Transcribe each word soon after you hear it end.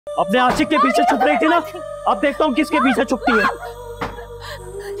अपने आशिक के पीछे छुप रही थी ना, अब देखता हूँ किसके पीछे छुपती है।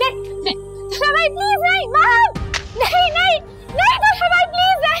 भाई प्लीज नहीं, नहीं नहीं नहीं भाई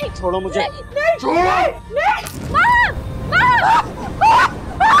प्लीज नहीं, छोड़ो मुझे, छोड़ो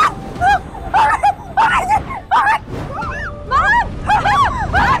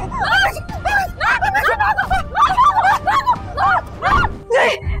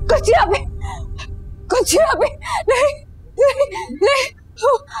कुछ यहाँ पे नहीं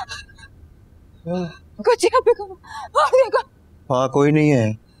कुछ यहाँ पे वहाँ कोई नहीं है,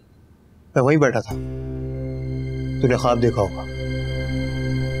 मैं वहीं बैठा था। तूने ख्वाब देखा होगा,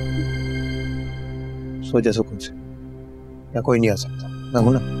 सो जा सुकून से, यहाँ कोई नहीं आ सकता। मैं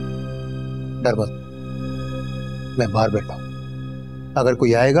हूं ना, डर मत, मैं बाहर बैठा हूं। अगर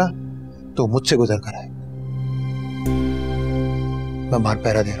कोई आएगा तो मुझसे गुजर कर आए। मैं बाहर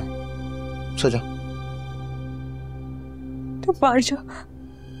पहरा दे रहा हूं, सो जा। तो बाहर जा।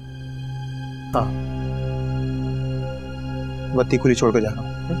 हाँ, बत्ती खुली छोड़ कर जा रहा हूं।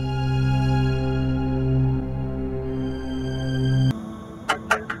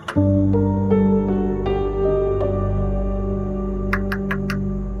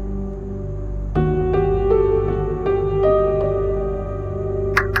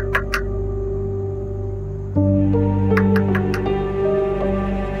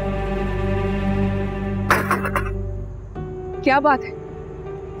 क्या बात है?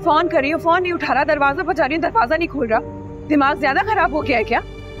 फोन कर रही हो, फोन नहीं उठा रहा, दरवाजा बजा रही हूँ, दरवाजा नहीं खोल रहा। दिमाग ज्यादा खराब हो गया है क्या?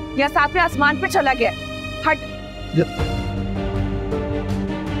 या साथ में आसमान पे चला गया? हट।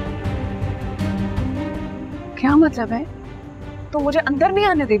 क्या मतलब है? तो मुझे अंदर नहीं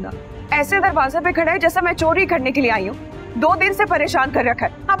आने देगा? ऐसे दरवाजे पे खड़ा है जैसा मैं चोरी करने के लिए आई हूँ। 2 दिन से परेशान कर रखा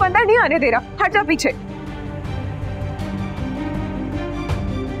है, अब अंदर नहीं आने दे रहा। हट जा पीछे।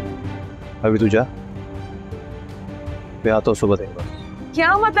 अभी तू जा, मैं आता हूँ सुबह देगा।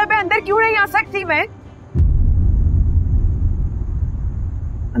 क्या मतलब है? अंदर क्यों नहीं आ सकती मैं?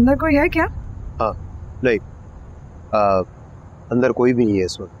 अंदर कोई है क्या? हाँ, नहीं, अंदर कोई भी नहीं है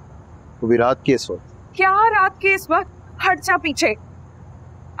इस वक्त। वो भी रात की इस वक्त। क्या रात की इस वक्त? हट जा पीछे।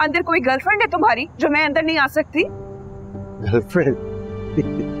 अंदर कोई गर्लफ्रेंड है तुम्हारी जो मैं अंदर नहीं आ सकती? गर्लफ्रेंड?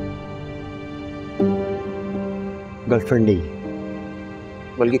 गर्लफ्रेंड नहीं,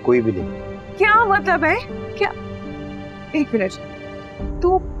 बल्कि कोई भी नहीं। क्या मतलब है? क्या? एक मिनट,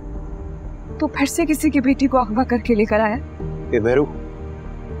 तू फिर से किसी की बेटी को अगवा करके लेकर आया? मेरू,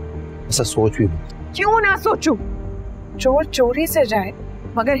 ऐसा सोच भी मत। क्यों ना सोचूं? चोर चोरी से जाए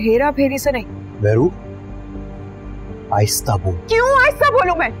मगर हेरा फेरी से नहीं। मेरू, आहिस्ता बोल। क्यों आहिस्ता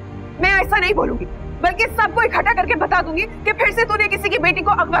बोलूं मैं ऐसा नहीं बोलूंगी, बल्कि सबको इकट्ठा करके बता दूंगी कि फिर से तूने किसी की बेटी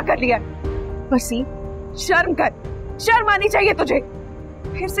को अगवा कर लिया। वसीम, शर्म कर, शर्म आनी चाहिए तुझे।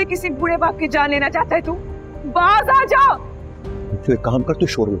 फिर से किसी बूढ़े बाप की जान लेना चाहता है तू? बाज आ जा। तू एक काम कर, तू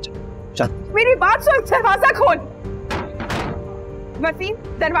शोर मचा। चल मेरी बात सुन, दरवाजा खोल। वसीम,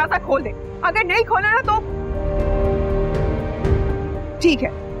 दरवाजा खोल दे। अगर नहीं खोला ना तो ठीक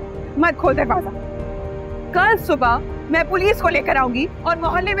है, मत खोल दरवाजा। कल सुबह मैं पुलिस को लेकर आऊंगी और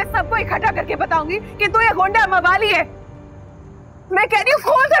मोहल्ले में सबको इकट्ठा करके बताऊंगी कि तू ये गुंडा मवाली है। मैं कह रही हूँ,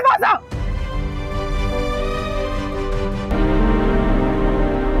 खोल दरवाजा।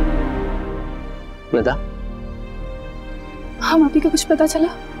 लता, हाँ, मापी का कुछ पता चला?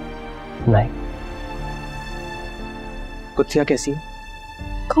 नहीं। कुत्सिया कैसी है?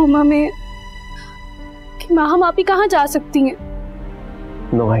 कोमा में। कि माँ मापी कहाँ जा सकती हैं?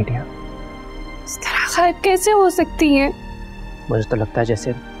 No idea. इस तरह गायब कैसे हो सकती हैं? मुझे तो लगता है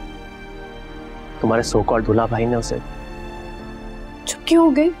जैसे तुम्हारे सो कॉल्ड दूल्हा भाई ने उसे। चुप क्यों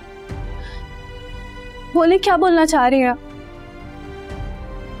हो गई? बोले, क्या बोलना चाह रही हैं?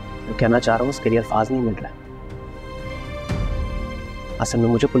 मैं कहना चाह रहा हूँ उसके लिए अल्फाज नहीं मिल रहा है। असल में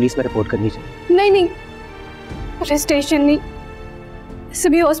मुझे पुलिस में रिपोर्ट करनी चाहिए। नहीं नहीं, पुलिस स्टेशन नहीं,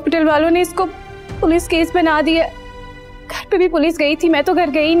 सभी हॉस्पिटल वालों ने इसको पुलिस केस बना दिया। घर पे भी पुलिस गई थी, मैं तो घर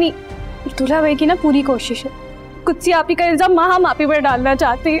गई नहीं। दूल्हा भाई की ना पूरी कोशिश है, कुत्सी आपी का इल्जाम माँ मापी पर डालना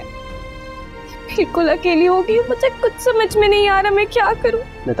चाहते हैं। बिल्कुल अकेली होगी, मुझे कुछ समझ में नहीं आ रहा मैं क्या करूं।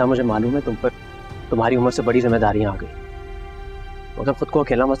 नेता, मुझे मालूम है तुम पर तुम्हारी उम्र से बड़ी जिम्मेदारियां आ गई, मगर खुद को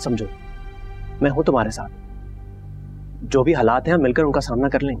अकेला मत समझो। मैं हूं तुम्हारे साथ, जो भी हालात हैं हम मिलकर उनका सामना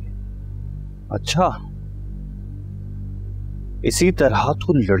कर लेंगे। अच्छा, इसी तरह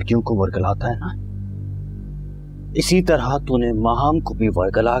तू लड़कियों को वर्गलाता है ना? इसी तरह तूने माहम को भी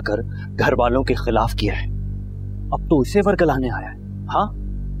वर्गला कर घर वालों के खिलाफ किया है। अब तो इसे वर्गलाने आया है? हाँ,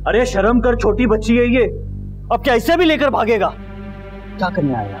 अरे शर्म कर, छोटी बच्ची है ये, अब क्या इसे भी लेकर भागेगा? क्या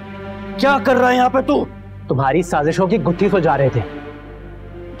करने आया? क्या कर रहा है यहाँ पे तू? तुम्हारी साजिशों की गुत्थी सुलझा रहे थे।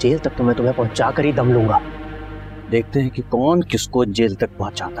 जेल तक तो मैं तुम्हें पहुंचा कर ही दम लूंगा। देखते हैं कि कौन किसको जेल तक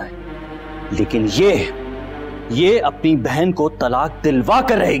पहुंचाता है। लेकिन ये अपनी बहन को तलाक दिलवा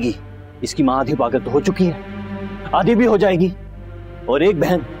कर रहेगी। इसकी मां आधी पागल तो हो चुकी है, आधी भी हो जाएगी। और एक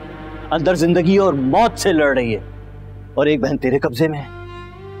बहन अंदर जिंदगी और मौत से लड़ रही है, और एक बहन तेरे कब्जे में है।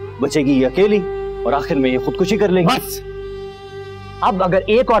 बचेगी ये अकेली, और आखिर में ये खुदकुशी कर लेगी। बस अब अगर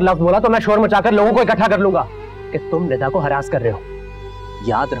एक और लफ्ज बोला तो मैं शोर मचाकर लोगों को इकट्ठा कर लूंगा कि तुम निदा को हरास कर रहे हो।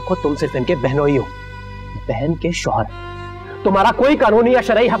 याद रखो, तुम सिर्फ इनके बहनोई हो, बहन के शौहर। तुम्हारा कोई कानूनी या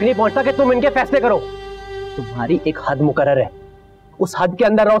शरई हक नहीं पहुंचता कि तुम इनके फैसले करो। तुम्हारी एक हद मुकर्रर है, उस हद के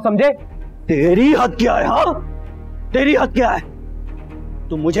अंदर रहो, समझे? तेरी हद क्या है? हाँ, तेरी हद क्या है?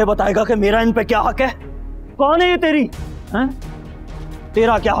 तू मुझे बताएगा कि मेरा इन पे क्या हक है? कौन है ये तेरी? हैं?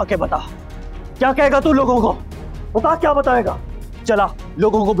 तेरा क्या हक है बता? क्या कहेगा तू लोगों को? बता, क्या बताएगा? चला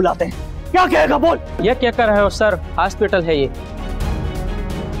लोगों को बुलाते हैं, क्या कहेगा बोल। ये क्या कर रहे हो सर? हॉस्पिटल है ये।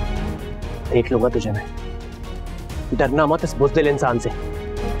 देख लूंगा तुझे मैं, डरना मत इस बुज़दिल इंसान से।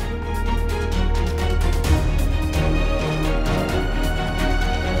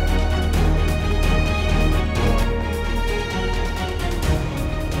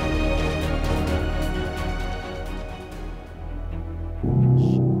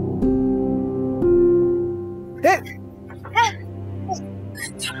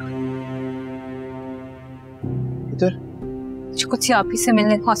 इधर कुछ आप ही से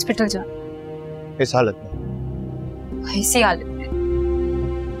मिलने हॉस्पिटल जा। इस हालत में? ऐसी हालत में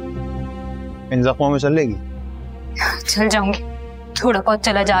इन जख्मों में चल लेगी? चल जाऊंगी, थोड़ा बहुत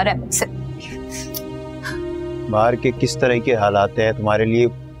चला जा रहा है मुझसे। बाहर के किस तरह के हालात हैं तुम्हारे लिए,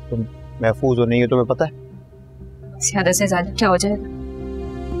 तुम महफूज हो नहीं हो, तुम्हें पता है? ज्यादा से ज्यादा क्या हो जाएगा?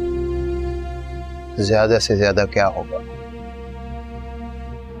 ज्यादा से ज्यादा क्या होगा?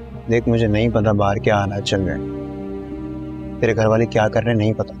 देख, मुझे नहीं पता बाहर क्या हालात चल रहे हैं, तेरे घर वाले क्या कर रहे हैं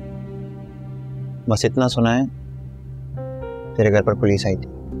नहीं पता। बस इतना सुना है तेरे घर पर पुलिस आई थी,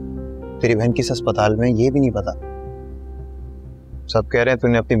 तेरी बहन किस अस्पताल में ये भी नहीं पता। सब कह रहे हैं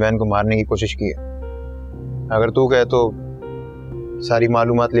तूने अपनी बहन को मारने की कोशिश की है। अगर तू कहे तो सारी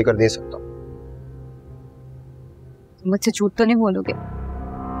मालूमात लेकर दे सकता हूँ। मुझसे झूठ तो नहीं बोलोगे?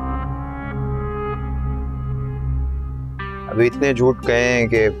 अभी इतने झूठ कहे हैं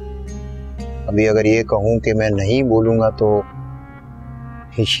कि अभी अगर ये कहूं कि मैं नहीं बोलूंगा तो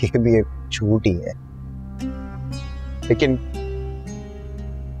ये भी एक झूठ ही है। लेकिन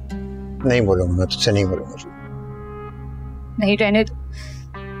नहीं बोलूंगा, मैं तुझसे नहीं बोलूंगा। नहीं रहने दो,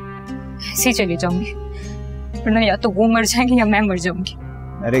 ऐसे ही चली जाऊंगी, वरना या तो वो मर जाएंगे या मैं मर जाऊंगी।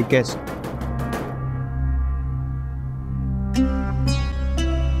 अरे कैसे?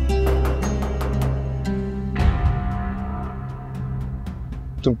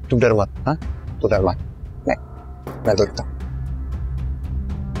 तुम डर मत। हाँ, तो डर मत, मैं देखता हूं।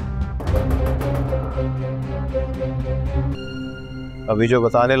 अभी जो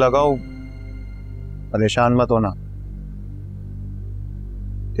बताने लगा हूं परेशान मत होना।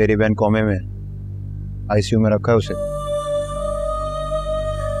 तेरी बहन कोमे में, आईसीयू में रखा है उसे।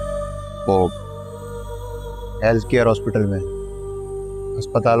 वो हेल्थ केयर हॉस्पिटल में,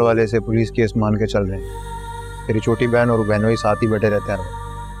 अस्पताल वाले से पुलिस केस मान के चल रहे हैं। तेरी छोटी बहन और बहनों ही साथ ही बैठे रहते हैं।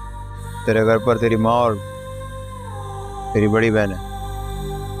 तेरे घर पर तेरी माँ और तेरी बड़ी बहन है।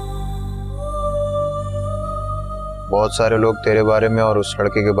 बहुत सारे लोग तेरे बारे में और उस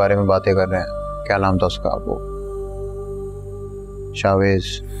लड़के के बारे में बातें कर रहे हैं। क्या नाम था उसका? वो शावेज।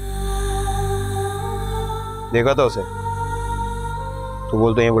 देखा था उसे? तू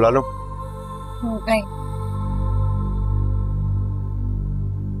बोल तो ये बुला लो। नहीं,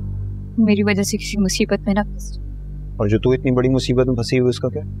 मेरी वजह से किसी मुसीबत में ना फंस। और जो तू इतनी बड़ी मुसीबत में फंसी हुई उसका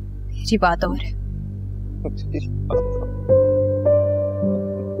क्या? मेरी बात और है।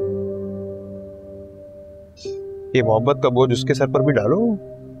 ये मोहब्बत का बोझ उसके सर पर भी डालो,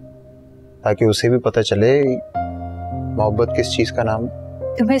 ताकि उसे भी पता चले मोहब्बत किस चीज का नाम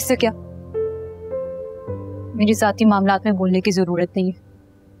है। तुम्हें इससे क्या? मेरी जाती मामलात में बोलने की जरूरत नहीं है।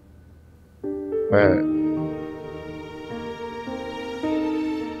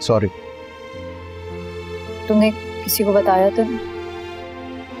 सॉरी। तुमने किसी को बताया तो नहीं?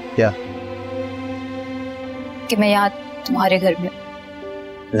 क्या? कि मैं यहाँ तुम्हारे घर में?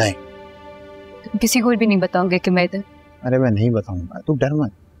 नहीं। तुम किसी को भी नहीं बताओगे कि मैं इधर? अरे मैं नहीं बताऊंगा, तू डर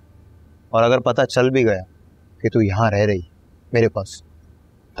मत। और अगर पता चल भी गया कि तू यहाँ रह रही मेरे पास,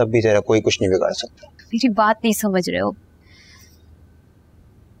 तब भी तेरा कोई कुछ नहीं बिगाड़ सकता। मेरी बात नहीं समझ रहे हो।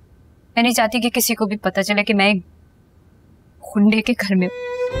 मैं नहीं चाहती कि किसी को भी पता चले कि मैं गुंडे के घर में।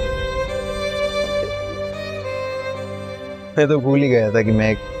 मैं तो भूल ही गया था कि मैं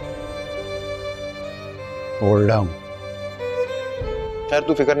एक गोल्डा हूं। खैर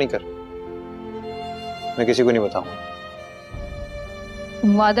तू फिक्र नहीं कर, मैं किसी को नहीं बताऊंगा।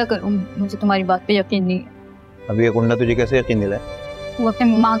 वादा करो, मुझे तुम्हारी बात पे यकीन नहीं है। अभी ये गुंडा तुझे कैसे यकीन दिलाए? वो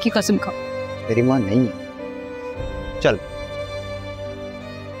अपनी माँ की कसम खा। तेरी माँ नहीं है। चल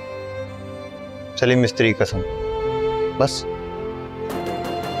सलीम मिस्त्री की कसम, बस।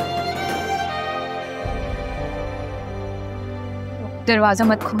 दरवाजा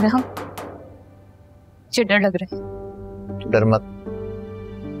मत खोलना, मुझे डर लग रहा है। डर मत,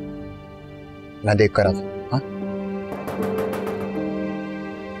 मैं देख कर आता। हाँ,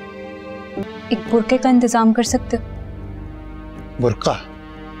 एक बुरके का इंतजाम कर सकते हो? बुर्का?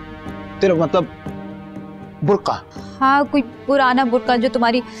 तेरा मतलब बुर्का? हाँ, कोई पुराना बुरका जो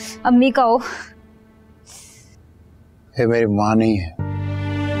तुम्हारी अम्मी का हो। ये मेरी माँ नहीं है।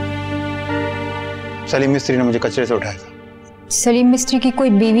 सलीम मिस्त्री ने मुझे कचरे से उठाया था। सलीम मिस्त्री की कोई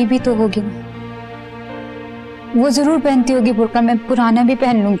बीवी भी तो होगी ना, वो जरूर पहनती होगी बुरका। मैं पुराना भी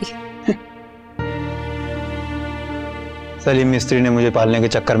पहन लूंगी। सलीम मिस्त्री ने मुझे पालने के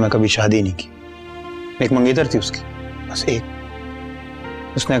चक्कर में कभी शादी नहीं की। एक मंगेतर थी उसकी, बस एक।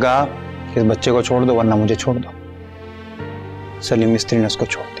 उसने कहा कि इस बच्चे को छोड़ दो वरना मुझे छोड़ दो। सलीम मिस्त्री ने उसको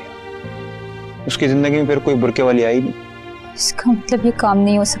छोड़ दिया। उसकी जिंदगी में फिर कोई बुरके वाली आई नहीं। इसका मतलब ये काम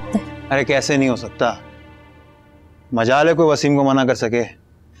नहीं हो सकता। अरे कैसे नहीं हो सकता? मजाल है कोई वसीम को मना कर सके?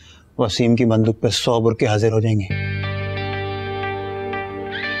 वसीम की बंदूक पे 100 बुरके हाजिर हो जाएंगे।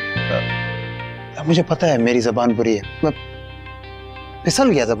 मुझे पता है मेरी जबान बुरी है, मैं फिसल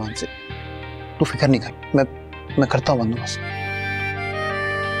गया जबान से। तू फिक्र नहीं कर, मैं करता हूँ बंदोबस्त।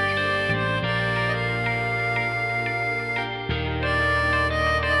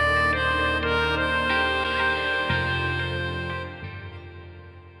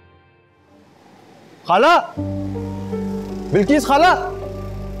 खाला, बिल्किस खाला,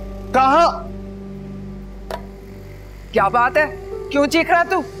 कहाँ? क्या बात है, क्यों चीख रहा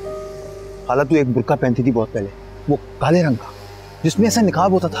तू? खाला, तू एक बुर्का पहनती थी बहुत पहले, वो काले रंग का जिसमें ऐसा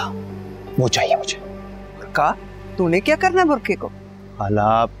निकाब होता था, वो चाहिए मुझे। बुर्का? तूने क्या करना बुर्के को?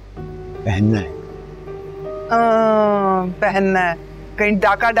 खाला, पहनना है। पहनना है? कहीं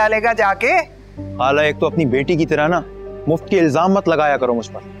डाका डालेगा जाके? खाला, एक तो अपनी बेटी की तरह ना मुफ्त के इल्जाम मत लगाया करो मुझ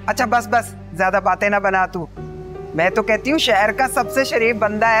पर। अच्छा बस बस, ज्यादा बातें ना बना तू। मैं तो कहती हूँ शहर का सबसे शरीफ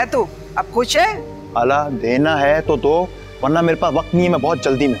बंदा है तू। अब खुश है? खाला, देना है तो दो, वरना मेरे पास वक्त नहीं है, मैं बहुत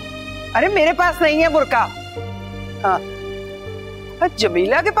जल्दी में। अरे मेरे पास नहीं है बुर्का। हाँ,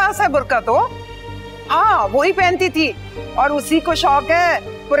 जमीला के पास है बुर्का तो। हाँ, वो ही पहनती थी और उसी को शौक है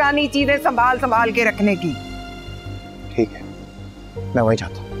पुरानी चीजें संभाल संभाल के रखने की। ठीक है, मैं वही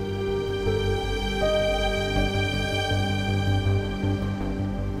चाहता हूँ।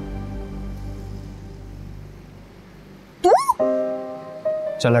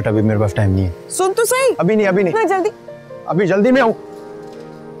 चल हट, अभी मेरे पास टाइम नहीं है। सुन तो सही। अभी नहीं, अभी नहीं। मैं जल्दी, अभी जल्दी में हूँ।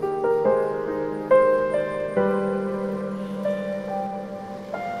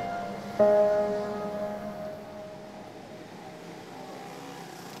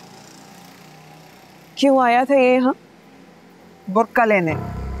 क्यों आया था ये यहाँ? बुर्का लेने।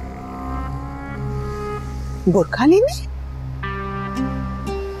 बुर्का लेने?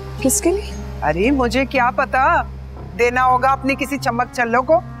 किसके लिए? अरे मुझे क्या पता, देना होगा अपनी किसी चमक चल्लो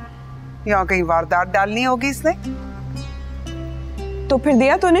को, यहाँ कहीं वारदात डालनी होगी इसने। तो फिर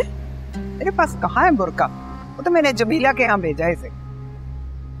दिया तूने? मेरे पास कहाँ है बुर्का, वो तो मैंने जमीला के यहाँ भेजा इसे।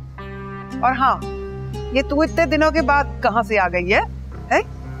 और हाँ, ये तू इतने दिनों के बाद कहाँ से आ गई है?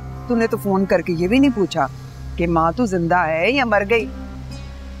 तूने तो फोन करके ये भी नहीं पूछा कि माँ तू जिंदा है या मर गई।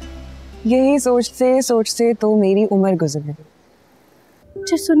 यही सोचते तो मेरी उम्र गुजर गई।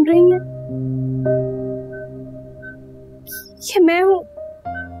 मुझे सुन रही हैं? ये मैं हूँ,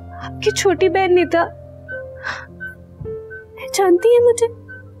 आपकी छोटी बहन नीता। जानती है मुझे?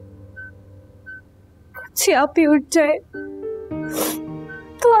 कुछ आप ही उठ जाए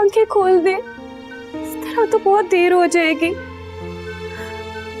तो आंखें खोल दे, इस तरह तो बहुत देर हो जाएगी।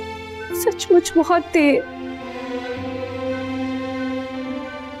 सचमुच बहुत देर।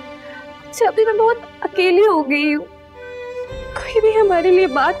 अभी मैं बहुत अकेली हो गई हूँ, कोई भी हमारे लिए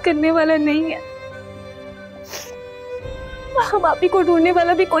बात करने वाला नहीं है। हम आप ही को ढूंढने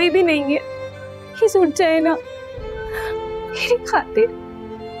वाला भी कोई भी नहीं है। ये उठ जाए ना, मेरी खातिर,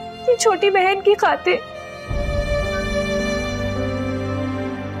 मेरी छोटी बहन की खातिर।